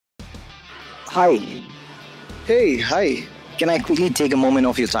Hi, Hey, hi. can I quickly take a moment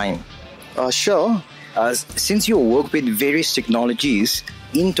of your time? Sure. Since you work with various technologies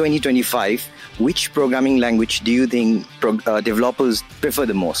in 2025, which programming language do you think developers prefer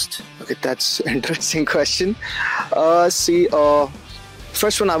the most? Okay, that's an interesting question. First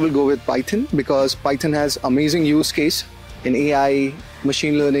one I will go with Python because Python has amazing use case in AI,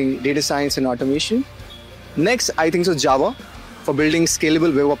 machine learning, data science, and automation. Next, I think so Java for building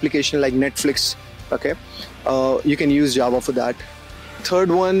scalable web application like Netflix. Okay, you can use Java for that.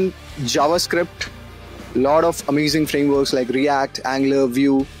 Third one, JavaScript. Lot of amazing frameworks like React, Angular,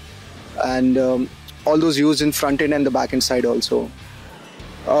 Vue, and all those used in front end and the back end side also.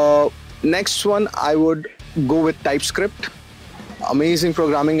 Next one, I would go with TypeScript, amazing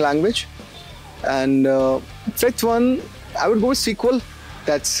programming language. And fifth one, I would go with SQL.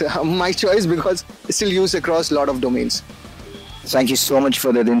 That's my choice because it's still used across a lot of domains. Thank you so much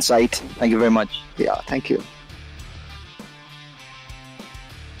for that insight. Thank you very much. Yeah, thank you.